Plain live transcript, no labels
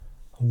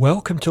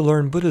Welcome to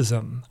Learn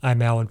Buddhism.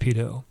 I'm Alan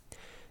Pito.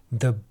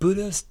 The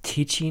Buddha's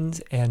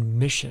teachings and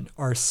mission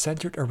are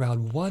centered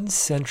around one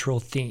central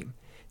theme,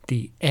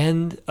 the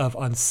end of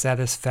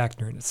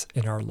unsatisfactoriness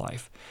in our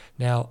life.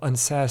 Now,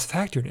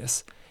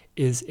 unsatisfactoriness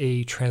is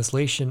a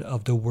translation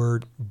of the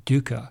word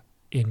dukkha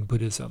in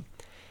Buddhism.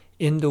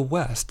 In the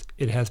West,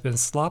 it has been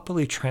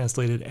sloppily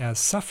translated as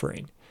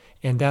suffering,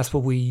 and that's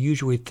what we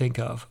usually think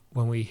of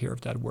when we hear of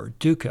that word,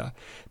 dukkha.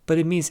 But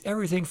it means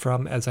everything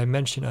from, as I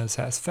mentioned,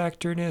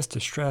 unsatisfactoriness,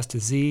 distress,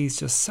 disease,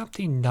 just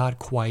something not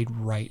quite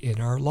right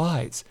in our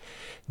lives.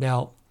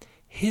 Now,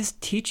 his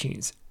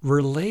teachings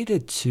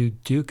related to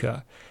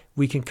dukkha,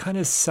 we can kind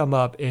of sum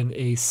up in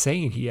a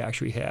saying he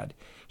actually had.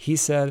 He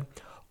said,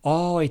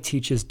 "All I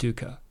teach is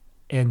dukkha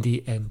and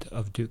the end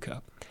of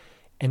dukkha."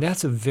 And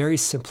that's a very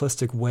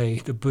simplistic way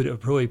the Buddha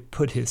really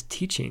put his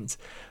teachings.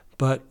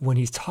 But when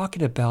he's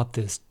talking about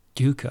this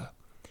dukkha,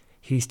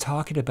 he's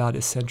talking about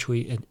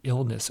essentially an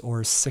illness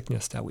or a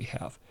sickness that we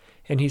have,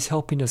 and he's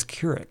helping us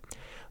cure it.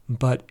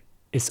 But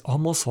it's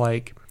almost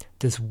like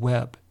this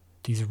web,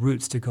 these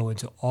roots to go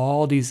into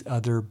all these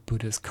other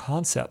Buddhist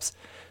concepts.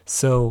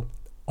 So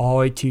all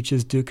I teach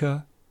is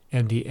dukkha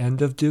and the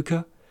end of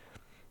dukkha.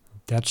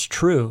 That's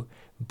true,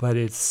 but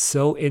it's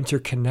so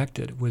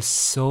interconnected with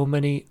so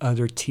many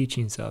other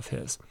teachings of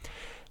his.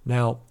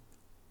 Now,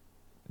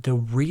 the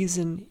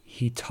reason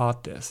he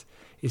taught this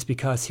is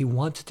because he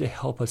wanted to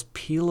help us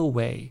peel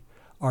away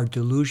our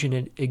delusion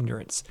and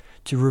ignorance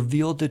to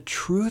reveal the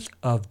truth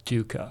of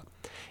dukkha.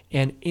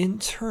 And in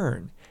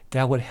turn,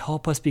 that would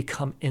help us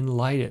become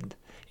enlightened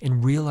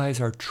and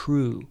realize our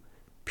true,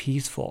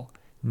 peaceful,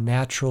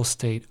 natural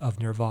state of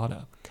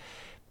nirvana,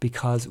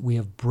 because we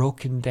have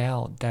broken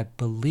down that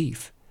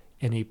belief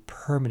in a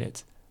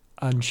permanent,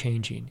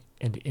 unchanging,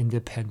 and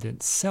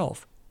independent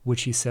self,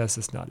 which he says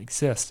does not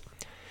exist.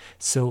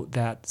 So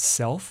that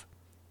self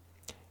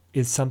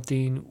is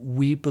something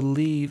we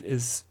believe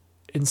is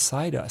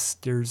inside us.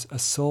 There's a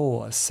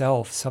soul, a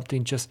self,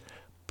 something just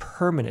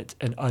permanent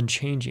and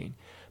unchanging.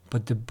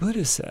 But the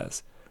Buddha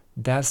says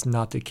that's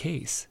not the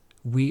case.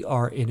 We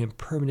are an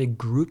impermanent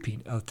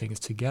grouping of things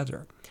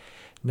together.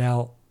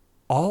 Now,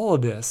 all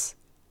of this,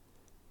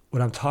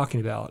 what I'm talking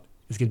about,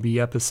 is going to be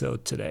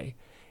episode today.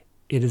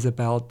 It is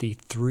about the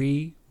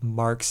 3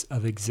 marks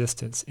of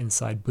existence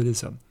inside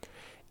Buddhism.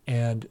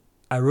 And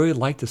I really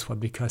like this one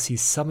because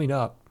he's summing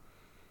up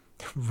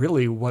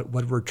really what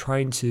we're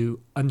trying to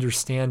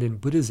understand in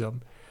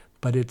Buddhism,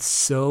 but it's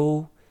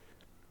so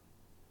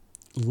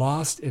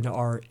lost in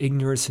our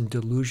ignorance and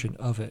delusion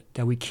of it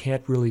that we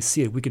can't really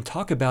see it. We can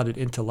talk about it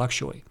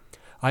intellectually.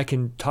 I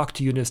can talk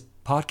to you in this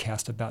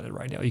podcast about it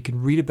right now. You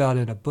can read about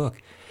it in a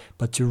book,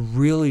 but to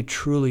really,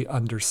 truly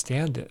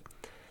understand it,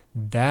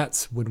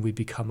 that's when we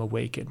become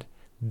awakened.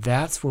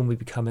 That's when we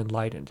become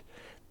enlightened.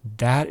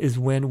 That is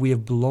when we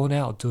have blown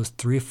out those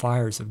 3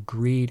 fires of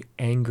greed,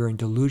 anger, and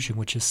delusion,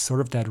 which is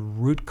sort of that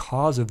root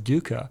cause of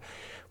dukkha,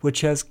 which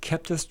has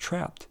kept us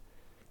trapped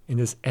in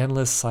this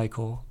endless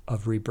cycle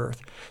of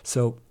rebirth.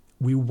 So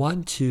we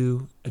want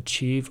to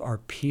achieve our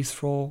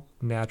peaceful,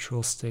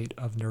 natural state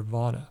of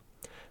nirvana.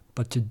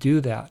 But to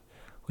do that,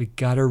 we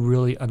got to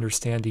really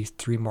understand these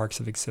 3 marks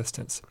of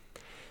existence.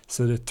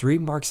 So the 3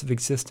 marks of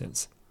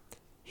existence,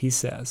 he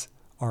says,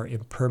 are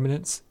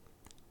impermanence,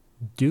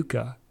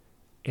 dukkha,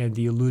 and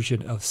the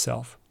illusion of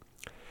self.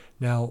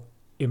 Now,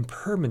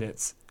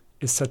 impermanence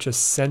is such a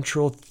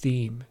central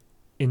theme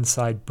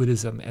inside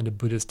Buddhism and the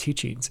Buddha's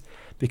teachings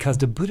because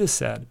the Buddha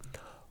said,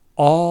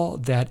 all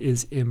that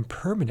is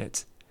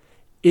impermanent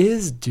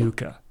is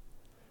dukkha.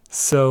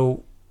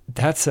 So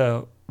that's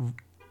a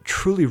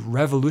truly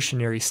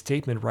revolutionary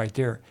statement right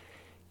there.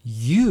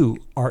 You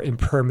are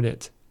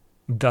impermanent,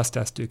 thus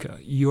that's dukkha.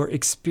 Your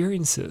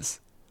experiences,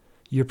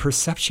 your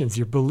perceptions,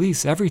 your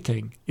beliefs,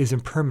 everything is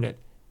impermanent,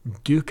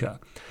 dukkha.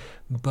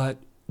 But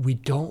we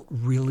don't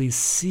really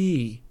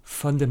see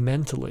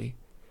fundamentally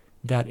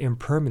that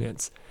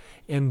impermanence.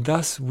 And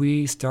thus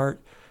we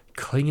start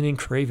clinging and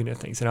craving at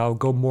things. And I'll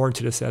go more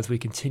into this as we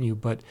continue,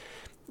 but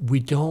we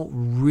don't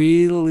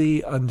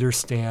really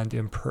understand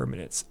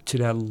impermanence to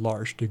that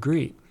large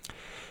degree.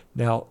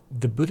 Now,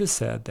 the Buddha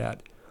said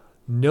that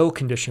no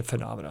conditioned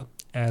phenomena,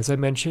 as I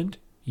mentioned,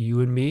 you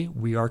and me,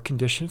 we are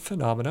conditioned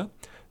phenomena.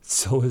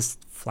 So is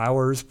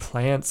flowers,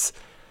 plants,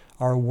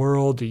 our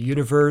world, the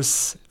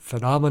universe,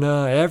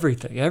 phenomena,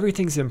 everything.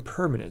 Everything's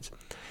impermanent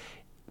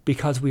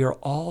because we are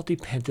all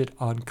dependent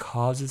on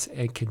causes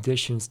and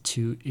conditions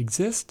to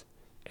exist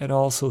and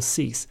also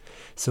cease.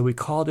 So we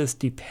call this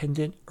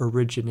dependent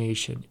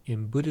origination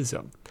in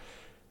Buddhism.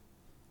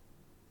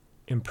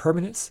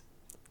 Impermanence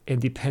and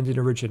dependent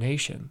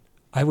origination,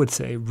 I would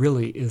say,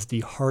 really is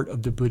the heart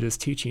of the Buddha's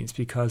teachings,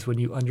 because when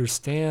you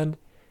understand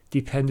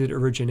dependent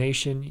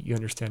origination, you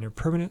understand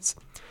impermanence.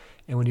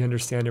 And when you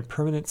understand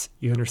impermanence,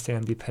 you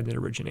understand dependent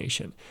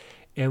origination.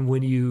 And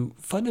when you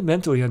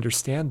fundamentally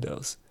understand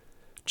those,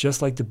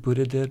 just like the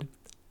Buddha did,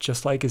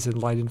 just like his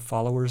enlightened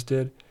followers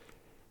did,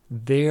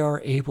 they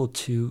are able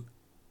to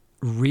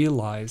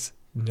realize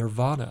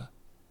nirvana.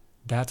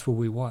 That's what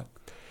we want.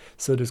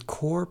 So this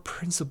core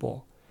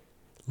principle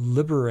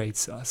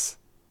liberates us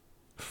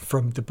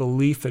from the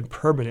belief in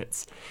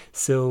permanence.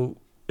 So,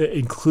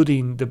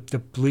 including the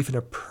belief in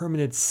a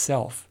permanent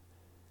self,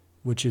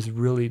 which is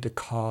really the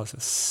cause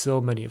of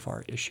so many of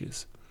our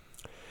issues.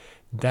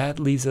 That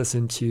leads us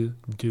into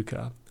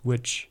dukkha,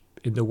 which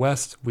in the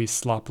West we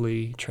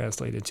sloppily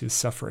translate into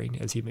suffering,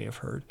 as you may have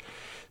heard.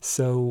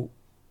 So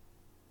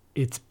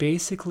it's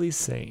basically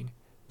saying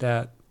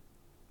that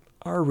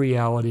our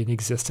reality and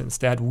existence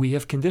that we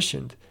have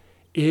conditioned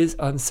is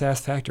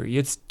unsatisfactory.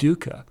 It's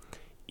dukkha,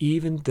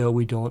 even though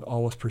we don't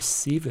always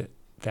perceive it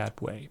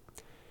that way.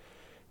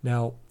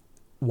 Now,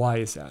 why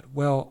is that?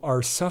 Well,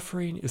 our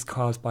suffering is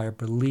caused by a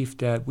belief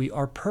that we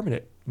are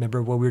permanent.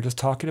 Remember what we were just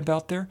talking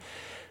about there?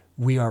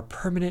 We are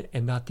permanent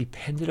and not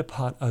dependent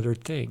upon other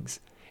things.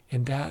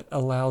 And that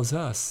allows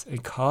us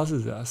and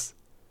causes us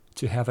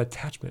to have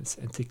attachments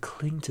and to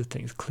cling to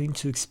things, cling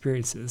to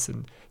experiences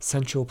and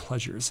sensual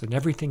pleasures and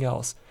everything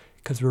else,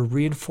 because we're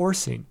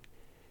reinforcing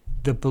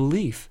the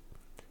belief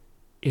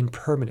in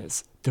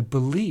permanence, the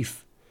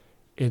belief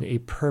in a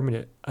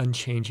permanent,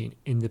 unchanging,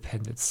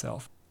 independent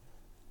self.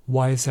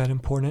 Why is that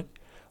important?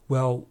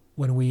 Well,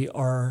 when we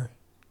are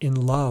in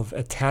love,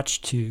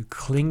 attached to,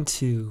 cling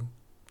to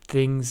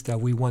things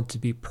that we want to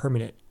be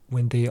permanent,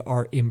 when they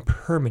are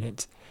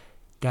impermanent,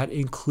 that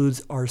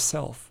includes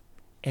ourself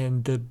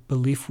and the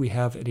belief we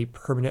have in a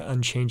permanent,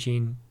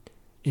 unchanging,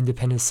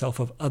 independent self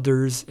of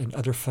others and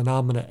other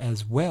phenomena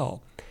as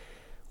well.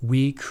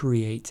 We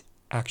create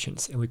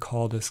actions, and we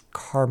call this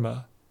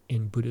karma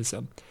in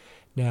Buddhism.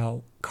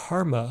 Now,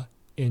 karma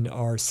in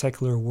our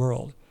secular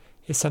world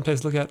is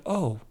sometimes looked at,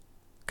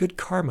 good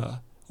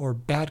karma or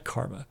bad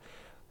karma.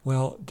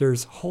 Well,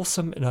 there's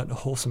wholesome and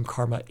unwholesome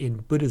karma in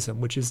Buddhism,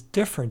 which is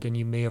different, and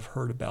you may have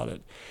heard about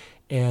it.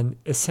 And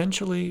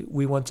essentially,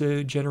 we want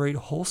to generate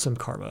wholesome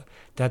karma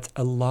that's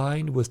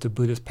aligned with the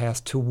Buddhist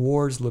path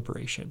towards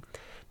liberation.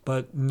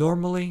 But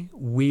normally,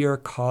 we are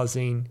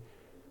causing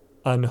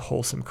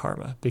unwholesome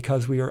karma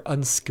because we are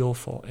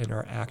unskillful in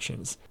our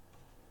actions.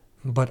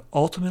 But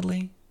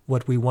ultimately,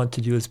 what we want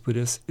to do as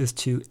Buddhists is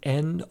to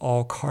end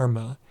all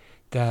karma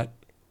that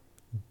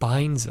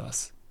binds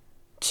us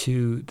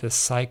to the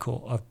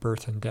cycle of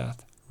birth and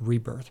death,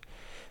 rebirth.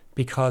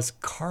 Because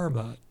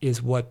karma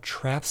is what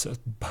traps us,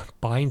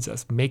 binds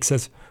us, makes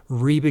us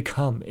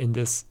re-become in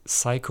this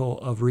cycle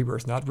of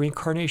rebirth, not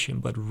reincarnation,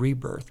 but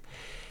rebirth.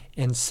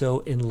 And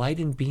so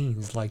enlightened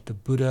beings like the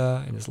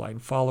Buddha and his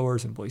enlightened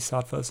followers and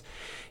bodhisattvas,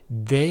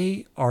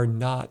 they are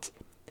not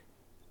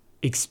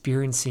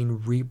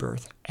experiencing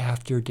rebirth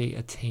after they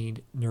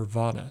attained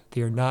nirvana.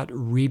 They are not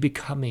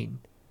re-becoming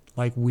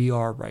like we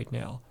are right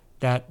now.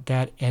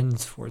 That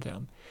ends for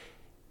them.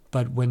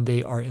 But when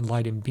they are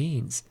enlightened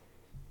beings,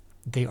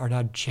 they are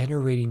not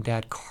generating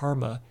that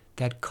karma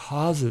that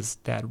causes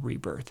that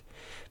rebirth.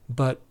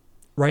 But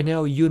right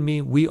now, you and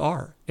me, we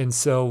are. And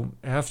so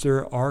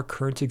after our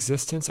current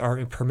existence, our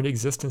impermanent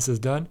existence is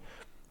done,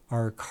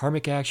 our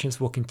karmic actions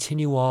will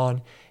continue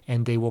on,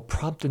 and they will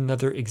prompt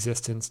another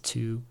existence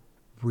to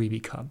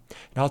re-become.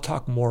 And I'll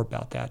talk more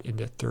about that in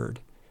the third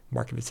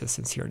mark of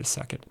existence here in a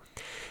second.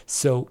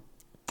 So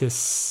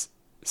this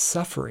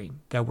suffering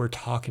that we're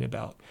talking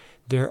about,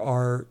 there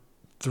are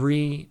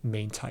three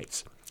main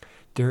types.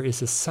 There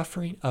is a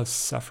suffering of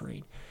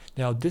suffering.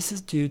 Now, this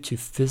is due to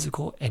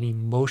physical and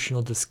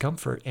emotional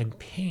discomfort and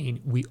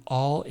pain we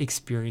all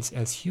experience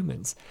as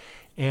humans.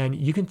 And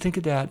you can think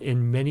of that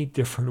in many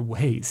different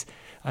ways.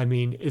 I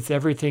mean, it's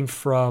everything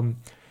from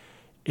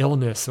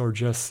illness or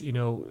just,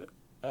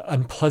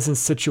 unpleasant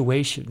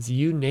situations,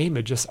 you name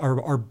it. Just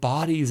our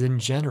bodies in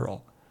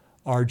general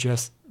are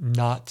just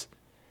not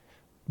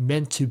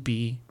meant to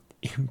be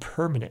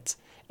impermanent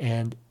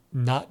and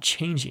not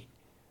changing.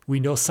 We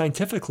know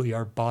scientifically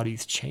our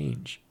bodies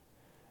change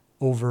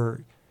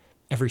over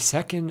every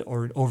second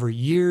or over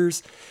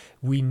years.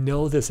 We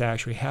know this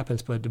actually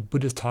happens, but the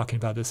Buddha is talking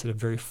about this at a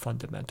very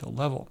fundamental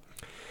level.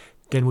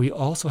 Then we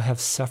also have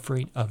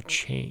suffering of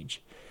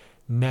change.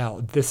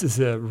 Now, this is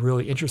a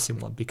really interesting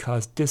one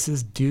because this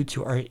is due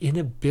to our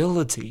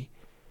inability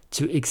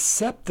to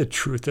accept the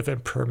truth of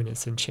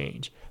impermanence and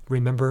change.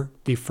 Remember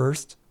the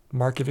first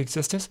mark of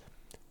existence?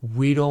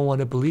 We don't want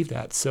to believe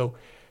that. So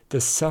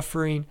the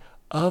suffering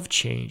of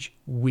change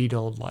we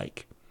don't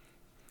like.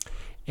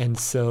 And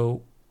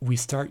so we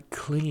start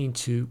clinging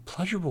to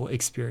pleasurable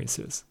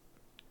experiences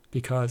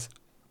because,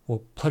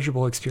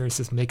 pleasurable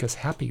experiences make us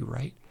happy,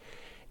 right?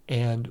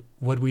 And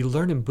what we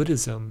learn in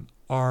Buddhism,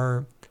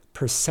 our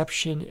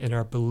perception and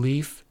our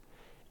belief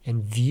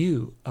and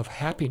view of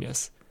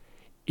happiness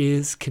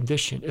is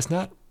conditioned. It's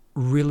not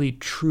really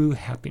true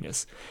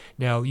happiness.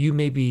 Now, you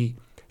may be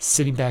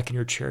sitting back in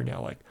your chair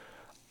now like,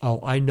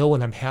 I know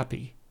when I'm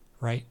happy,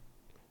 right?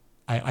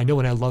 I know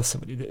when I love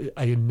somebody.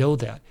 I know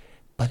that,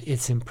 but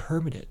it's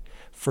impermanent.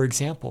 For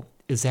example,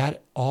 is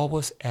that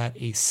always at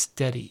a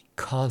steady,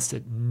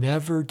 constant,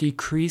 never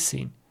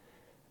decreasing?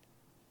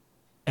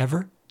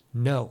 Ever?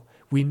 No.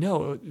 We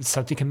know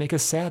something can make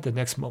us sad the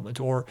next moment,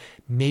 or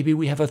maybe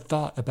we have a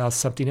thought about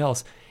something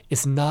else.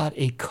 It's not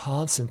a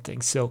constant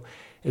thing. So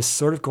is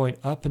sort of going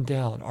up and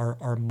down.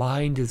 Our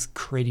mind is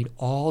creating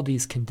all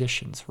these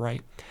conditions,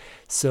 right?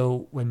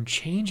 So when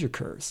change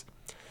occurs,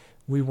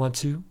 we want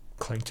to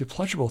cling to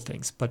pleasurable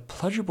things, but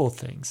pleasurable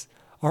things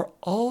are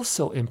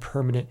also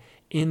impermanent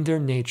in their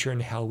nature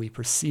and how we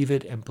perceive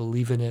it and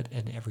believe in it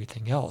and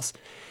everything else.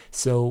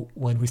 So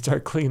when we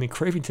start clinging and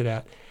craving to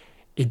that,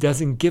 it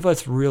doesn't give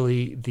us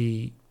really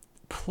the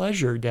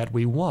pleasure that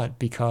we want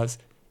because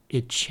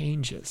it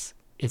changes.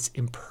 It's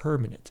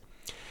impermanent.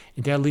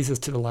 And that leads us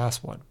to the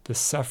last one, the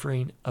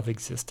suffering of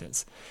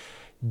existence.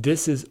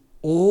 This is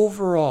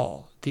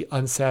overall the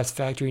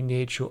unsatisfactory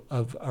nature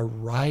of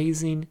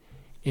arising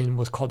in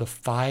what's called the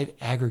 5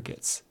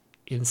 aggregates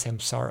in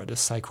samsara, the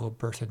cycle of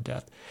birth and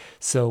death.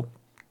 So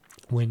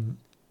when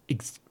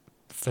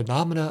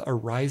phenomena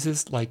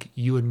arises like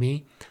you and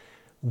me,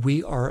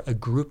 we are a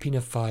grouping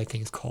of 5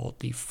 things called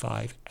the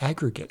 5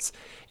 aggregates.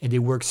 And they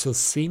work so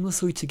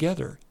seamlessly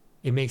together,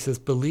 it makes us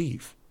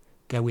believe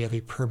that we have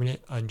a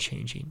permanent,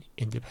 unchanging,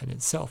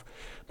 independent self.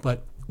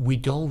 But we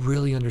don't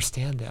really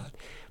understand that.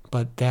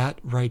 But that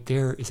right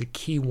there is a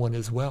key one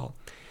as well.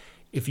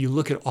 If you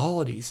look at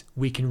all of these,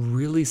 we can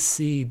really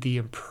see the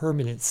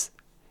impermanence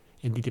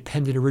and the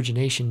dependent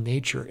origination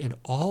nature in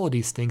all of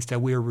these things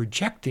that we are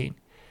rejecting,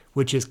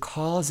 which is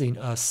causing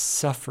us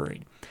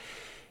suffering.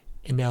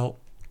 And now,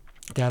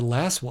 that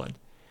last one,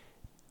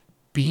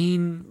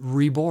 being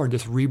reborn,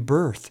 this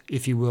rebirth,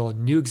 if you will,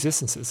 new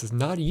existences, is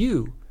not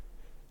you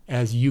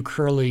as you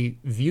currently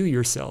view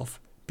yourself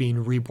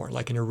being reborn,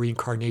 like in a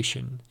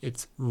reincarnation.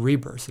 It's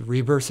rebirth. The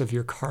rebirth of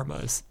your karma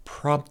is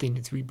prompting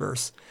its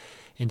rebirth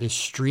in this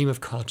stream of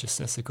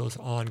consciousness that goes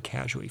on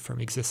casually from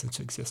existence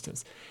to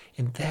existence.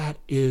 And that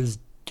is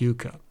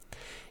dukkha.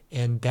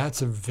 And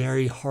that's a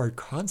very hard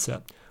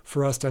concept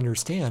for us to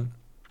understand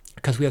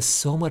because we have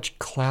so much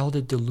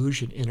clouded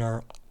delusion in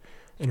our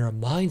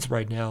minds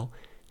right now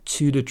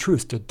to the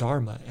truth, the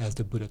Dharma, as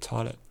the Buddha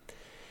taught it.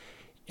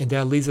 And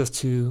that leads us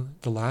to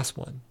the last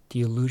one,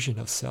 the illusion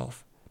of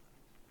self.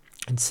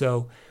 And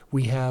so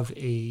we have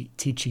a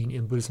teaching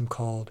in Buddhism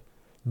called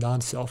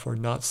non-self or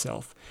not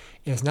self.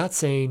 And it's not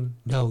saying,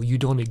 no, you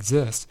don't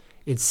exist.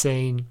 It's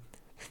saying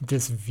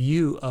this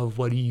view of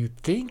what you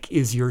think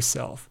is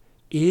yourself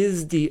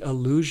is the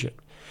illusion.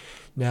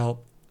 Now,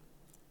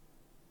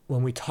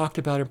 when we talked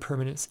about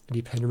impermanence and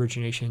dependent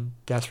origination,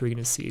 that's where you're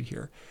going to see it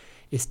here.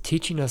 It's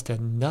teaching us that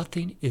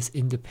nothing is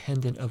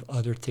independent of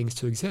other things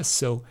to exist.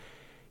 So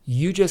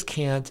you just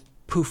can't,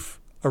 poof,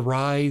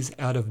 arise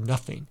out of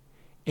nothing.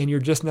 And you're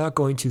just not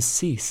going to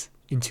cease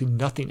into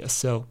nothingness.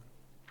 So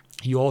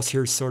you also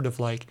hear sort of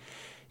like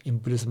in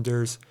Buddhism,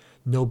 there's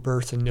no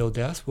birth and no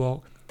death.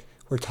 Well,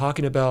 we're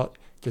talking about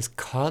this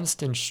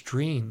constant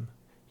stream,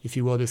 if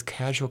you will, this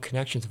casual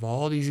connections of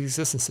all these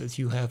existences.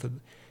 You have a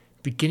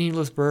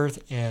beginningless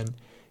birth and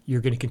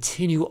you're going to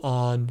continue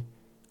on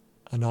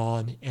and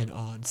on and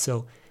on.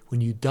 So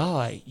when you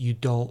die, you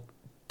don't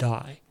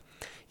die.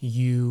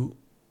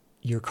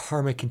 Your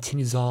karma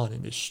continues on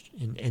and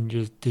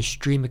the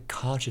stream of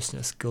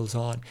consciousness goes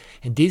on.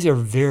 And these are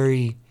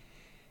very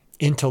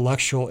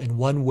intellectual, in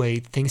one way,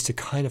 things to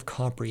kind of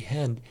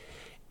comprehend.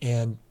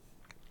 And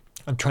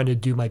I'm trying to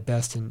do my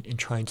best in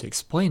trying to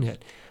explain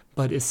it.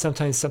 But it's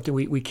sometimes something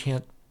we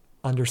can't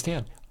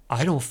understand.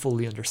 I don't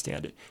fully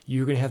understand it.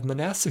 You're going to have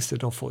monastics that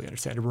don't fully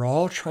understand it. We're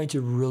all trying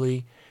to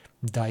really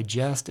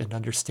digest and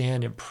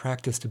understand and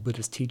practice the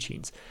Buddha's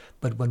teachings.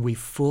 But when we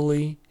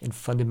fully and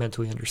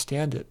fundamentally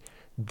understand it,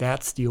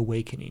 that's the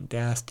awakening,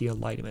 that's the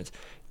enlightenment.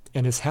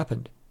 And it's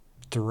happened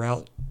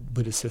throughout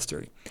Buddhist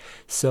history.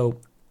 So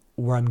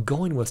where I'm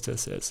going with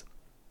this is,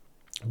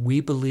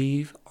 we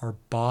believe our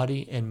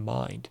body and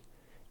mind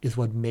is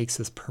what makes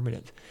us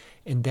permanent.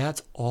 And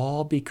that's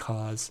all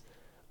because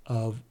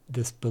of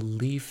this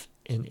belief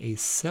in a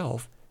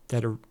self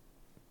that are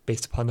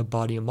based upon the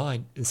body and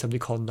mind is something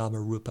called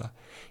Namarupa.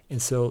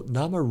 And so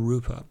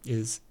Namarupa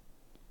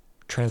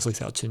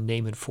translates out to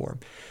name and form.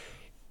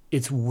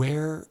 It's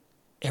where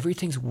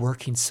everything's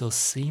working so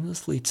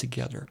seamlessly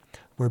together,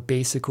 where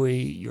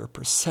basically your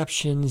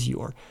perceptions,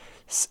 your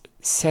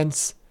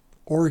sense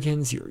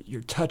organs,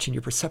 your touch and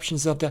your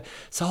perceptions of that,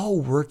 it's all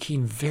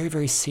working very,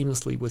 very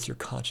seamlessly with your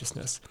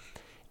consciousness.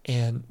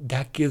 And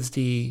that gives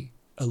the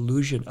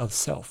illusion of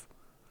self.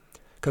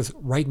 Because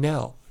right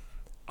now,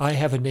 I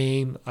have a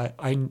name,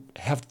 I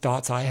have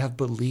thoughts, I have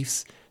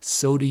beliefs,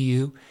 so do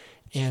you.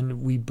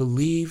 And we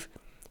believe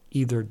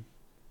either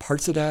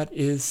parts of that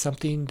is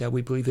something that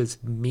we believe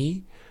is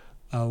me.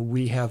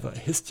 We have a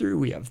history,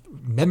 we have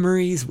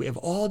memories, we have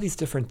all these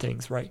different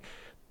things, right?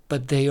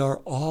 But they are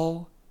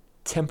all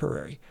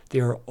temporary.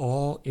 They are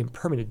all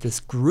impermanent. This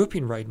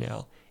grouping right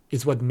now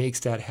is what makes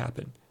that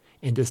happen.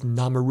 And this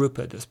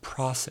Namarupa, this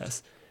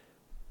process,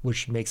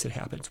 which makes it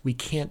happen. We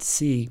can't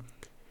see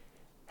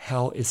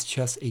how it's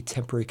just a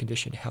temporary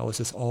condition. How is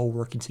this all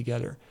working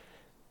together?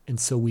 And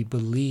so we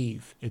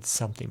believe it's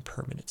something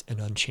permanent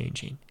and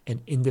unchanging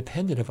and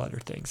independent of other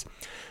things.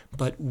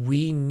 But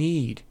we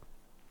need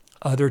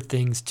other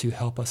things to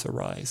help us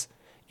arise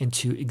and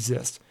to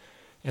exist.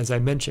 As I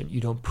mentioned,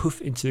 you don't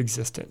poof into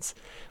existence,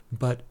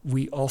 but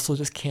we also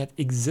just can't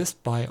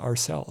exist by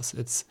ourselves.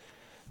 It's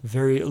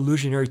very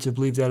illusionary to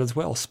believe that as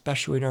well,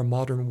 especially in our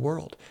modern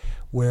world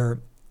where,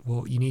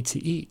 well, you need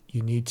to eat.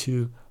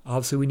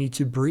 Obviously we need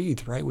to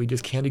breathe, right? We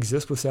just can't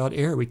exist without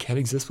air. We can't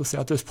exist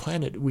without this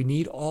planet. We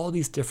need all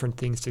these different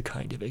things to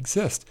kind of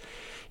exist.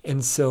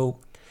 And so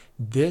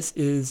this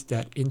is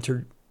that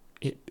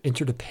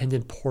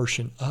interdependent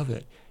portion of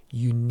it.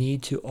 You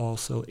need to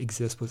also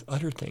exist with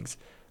other things,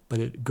 but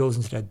it goes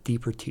into that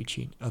deeper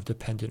teaching of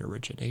dependent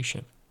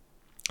origination.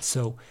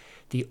 So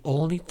the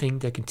only thing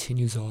that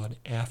continues on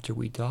after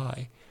we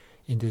die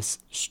in this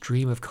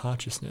stream of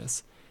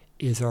consciousness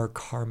is our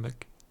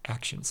karmic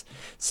actions.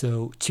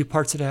 So two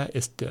parts of that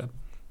is the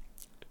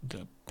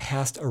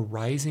past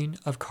arising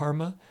of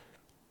karma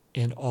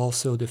and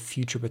also the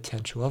future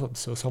potential of them.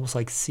 So it's almost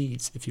like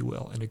seeds, if you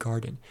will, in a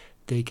garden.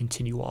 They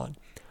continue on.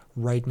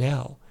 Right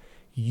now,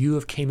 you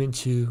have came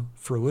into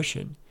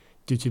fruition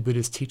due to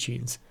Buddha's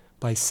teachings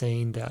by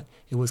saying that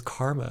it was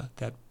karma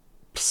that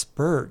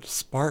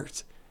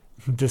sparked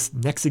this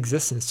next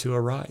existence to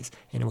arise,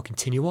 and it will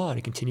continue on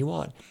and continue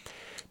on.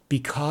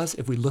 Because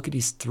if we look at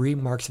these three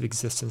marks of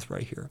existence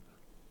right here,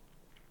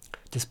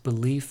 this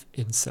belief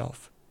in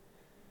self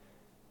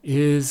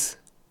is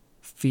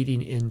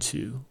feeding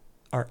into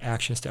our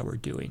actions that we're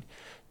doing.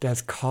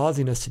 That's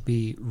causing us to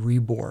be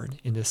reborn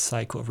in this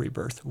cycle of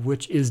rebirth,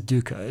 which is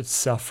dukkha, it's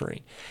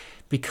suffering,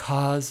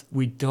 because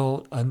we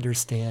don't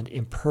understand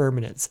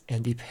impermanence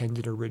and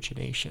dependent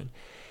origination.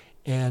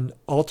 And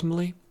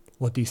ultimately,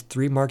 what these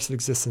three marks of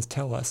existence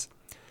tell us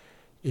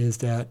is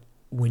that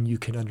when you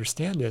can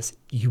understand this,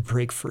 you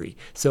break free.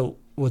 So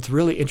what's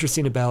really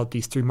interesting about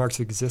these three marks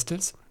of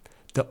existence,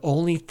 the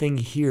only thing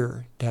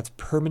here that's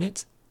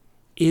permanent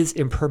is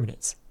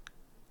impermanence,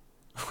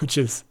 which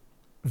is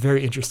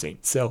very interesting.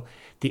 So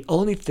the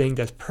only thing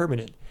that's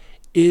permanent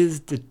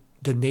is the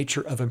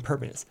nature of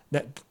impermanence.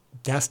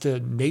 That's the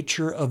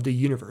nature of the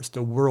universe,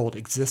 the world,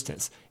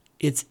 existence.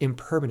 It's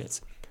impermanence.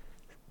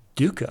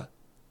 Dukkha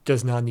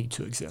does not need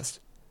to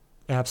exist.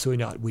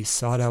 Absolutely not. We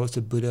saw it out with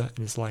the Buddha and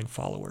his line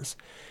followers.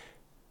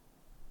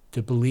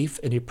 The belief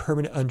in a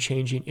permanent,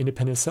 unchanging,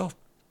 independent self,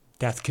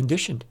 that's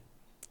conditioned.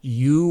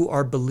 You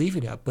are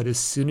believing that, but as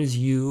soon as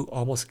you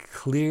almost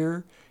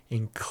clear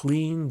and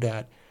clean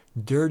that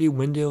dirty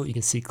window, you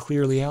can see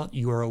clearly out,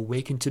 you are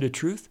awakened to the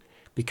truth,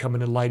 become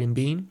an enlightened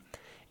being,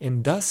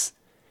 and thus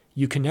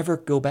you can never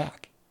go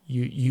back.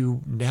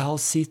 You now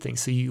see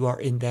things, so you are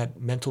in that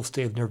mental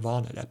state of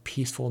nirvana, that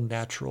peaceful,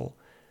 natural,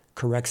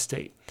 correct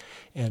state.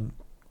 And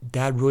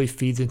that really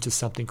feeds into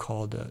something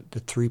called the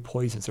three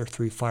poisons or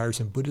three fires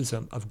in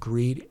Buddhism of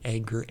greed,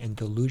 anger, and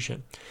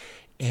delusion.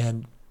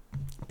 And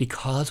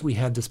because we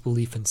have this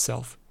belief in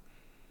self,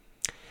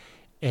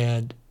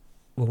 and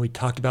when we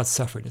talked about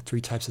suffering, the three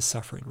types of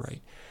suffering,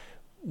 right?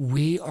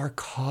 We are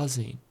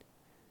causing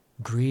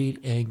greed,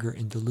 anger,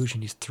 and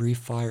delusion, these three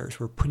fires.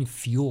 We're putting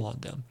fuel on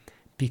them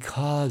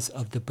because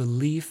of the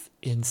belief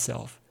in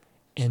self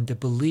and the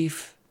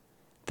belief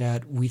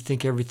that we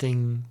think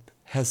everything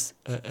has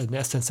an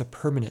essence of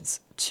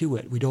permanence to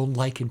it. We don't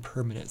like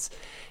impermanence.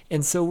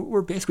 And so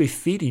we're basically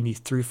feeding these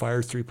three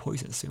fires, three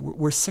poisons.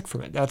 We're sick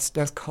from it. That's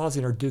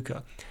causing our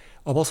dukkha.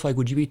 Almost like,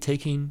 would you be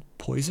taking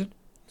poison?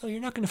 No,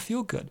 you're not going to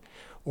feel good.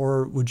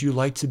 Or would you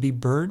like to be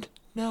burned?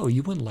 No,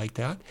 you wouldn't like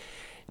that.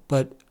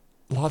 But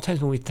a lot of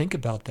times when we think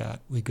about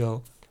that, we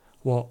go,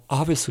 well,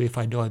 obviously if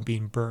I know I'm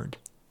being burned,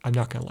 I'm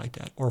not going to like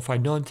that. Or if I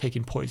know I'm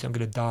taking poison, I'm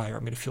going to die, or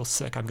I'm going to feel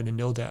sick, I'm going to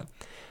know that.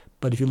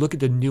 But if you look at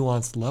the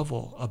nuanced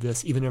level of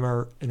this, even in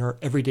our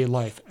everyday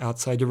life,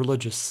 outside the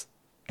religious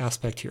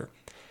aspect here,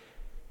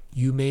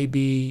 you may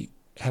be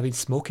having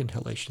smoke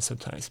inhalation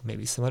sometimes.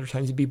 Maybe some other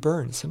times you'd be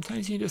burned.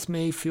 Sometimes you just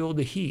may feel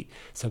the heat.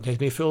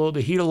 Sometimes you may feel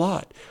the heat a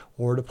lot,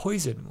 or the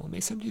poison. Well,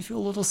 maybe sometimes you feel a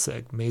little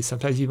sick. Maybe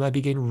sometimes you might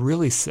be getting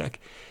really sick.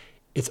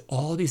 It's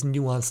all these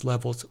nuanced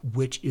levels,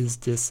 which is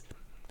this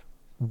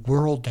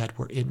world that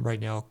we're in right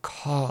now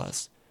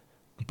caused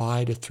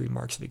by the three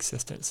marks of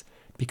existence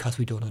because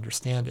we don't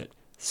understand it.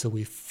 So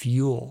we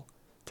fuel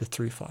the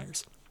three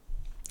fires.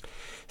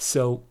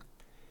 So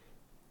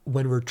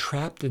when we're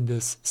trapped in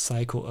this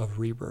cycle of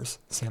rebirth,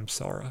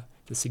 samsara,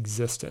 this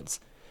existence,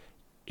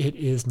 it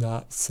is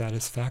not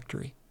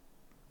satisfactory.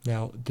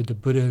 Now, did the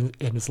Buddha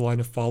and his line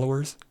of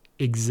followers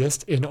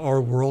exist in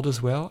our world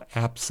as well?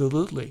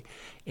 Absolutely.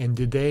 And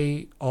did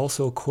they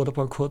also, quote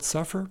unquote,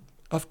 suffer?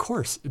 Of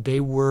course. They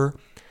were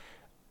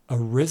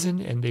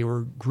arisen and they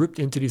were grouped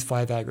into these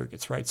five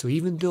aggregates, right? So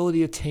even though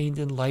they attained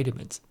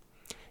enlightenment,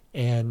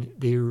 and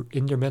they're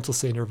in their mental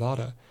state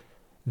nirvana,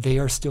 they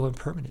are still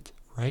impermanent,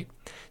 right?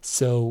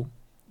 So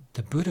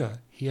the Buddha,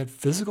 he had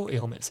physical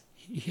ailments.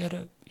 He had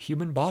a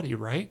human body,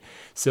 right?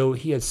 So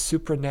he had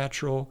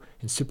supernatural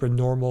and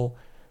supernormal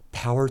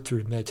power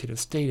through the meditative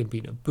state and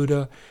being a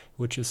Buddha,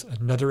 which is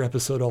another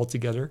episode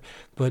altogether.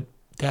 But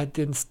that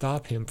didn't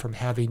stop him from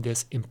having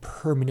this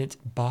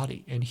impermanent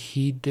body. And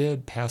he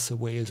did pass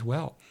away as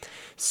well.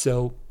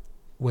 So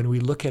when we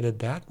look at it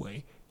that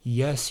way,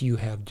 yes, you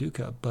have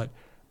dukkha, but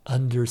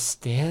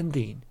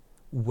understanding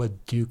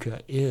what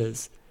dukkha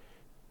is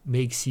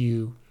makes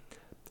you,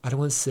 I don't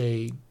want to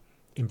say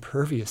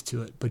impervious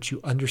to it, but you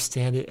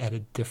understand it at a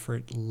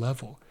different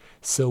level.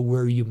 So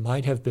where you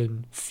might have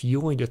been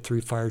fueling the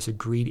three fires of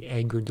greed,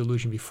 anger, and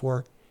delusion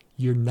before,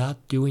 you're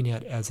not doing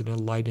it as an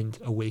enlightened,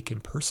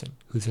 awakened person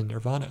who's in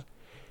nirvana.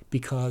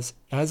 Because,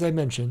 as I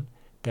mentioned,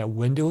 that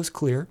window is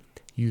clear,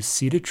 you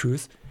see the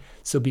truth.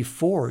 So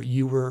before,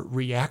 you were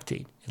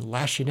reacting and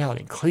lashing out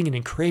and clinging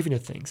and craving to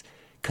things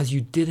because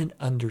you didn't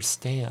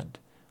understand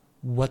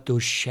what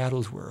those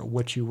shadows were, or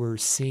what you were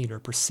seeing or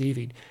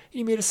perceiving.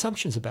 You made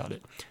assumptions about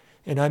it.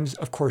 And I'm,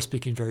 of course,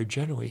 speaking very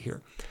generally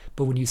here.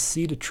 But when you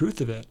see the truth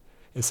of it,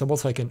 it's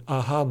almost like an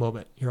aha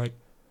moment. You're like,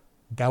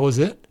 that was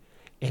it?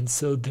 And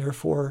so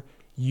therefore,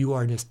 you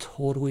are in this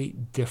totally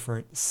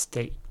different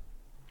state.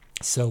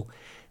 So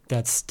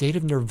that state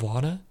of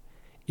nirvana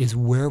is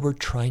where we're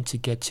trying to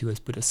get to as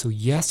Buddha. So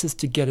yes, it's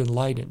to get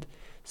enlightened.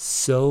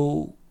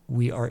 So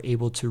we are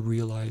able to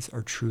realize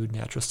our true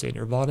natural state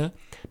nirvana,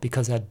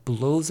 because that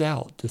blows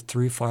out the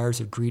three fires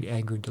of greed,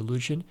 anger, and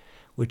delusion,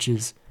 which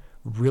is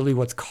really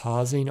what's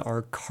causing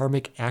our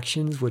karmic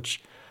actions,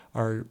 which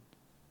are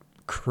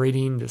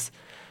creating this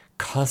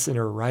constant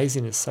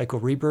arising and cycle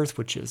rebirth,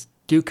 which is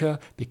dukkha,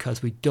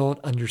 because we don't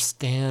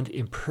understand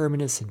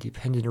impermanence and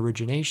dependent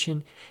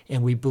origination,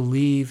 and we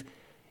believe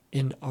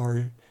in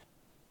our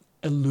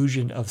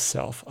illusion of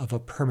self, of a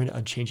permanent,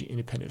 unchanging,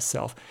 independent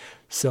self.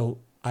 So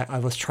I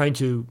was trying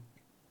to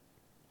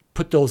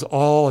put those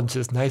all into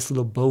this nice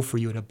little bow for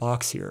you in a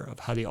box here of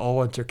how they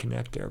all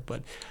interconnect there.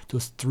 But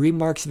those three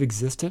marks of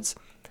existence,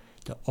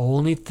 the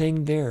only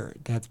thing there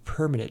that's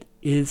permanent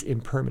is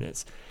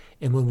impermanence.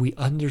 And when we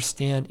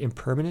understand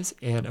impermanence,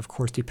 and of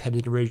course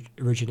dependent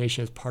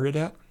origination is part of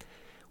that,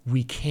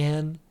 we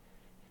can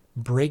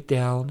break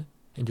down,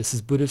 and this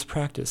is Buddhist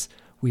practice,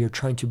 we are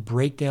trying to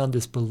break down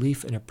this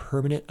belief in a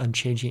permanent,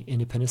 unchanging,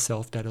 independent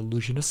self, that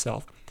illusion of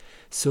self,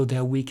 so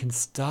that we can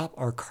stop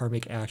our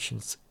karmic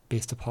actions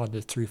based upon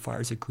the three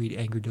fires of greed,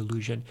 anger,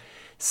 delusion,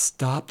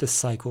 stop the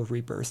cycle of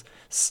rebirth,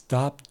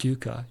 stop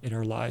dukkha in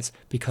our lives,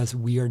 because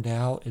we are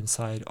now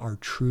inside our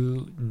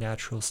true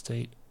natural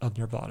state of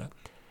nirvana.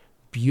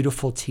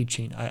 Beautiful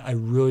teaching. I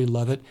really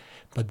love it,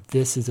 but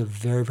this is a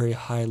very, very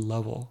high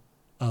level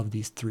of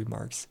these three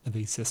marks of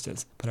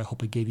existence, but I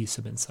hope it gave you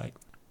some insight.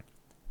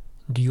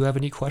 Do you have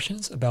any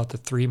questions about the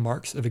three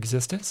marks of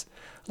existence?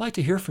 I'd like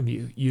to hear from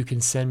you. You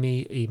can send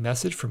me a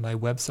message from my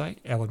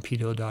website,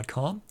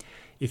 alanpito.com.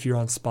 If you're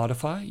on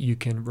Spotify, you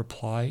can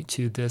reply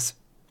to this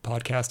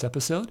podcast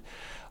episode,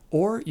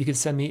 or you can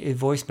send me a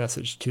voice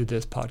message to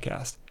this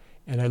podcast.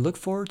 And I look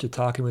forward to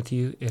talking with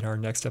you in our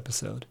next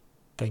episode.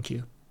 Thank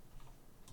you.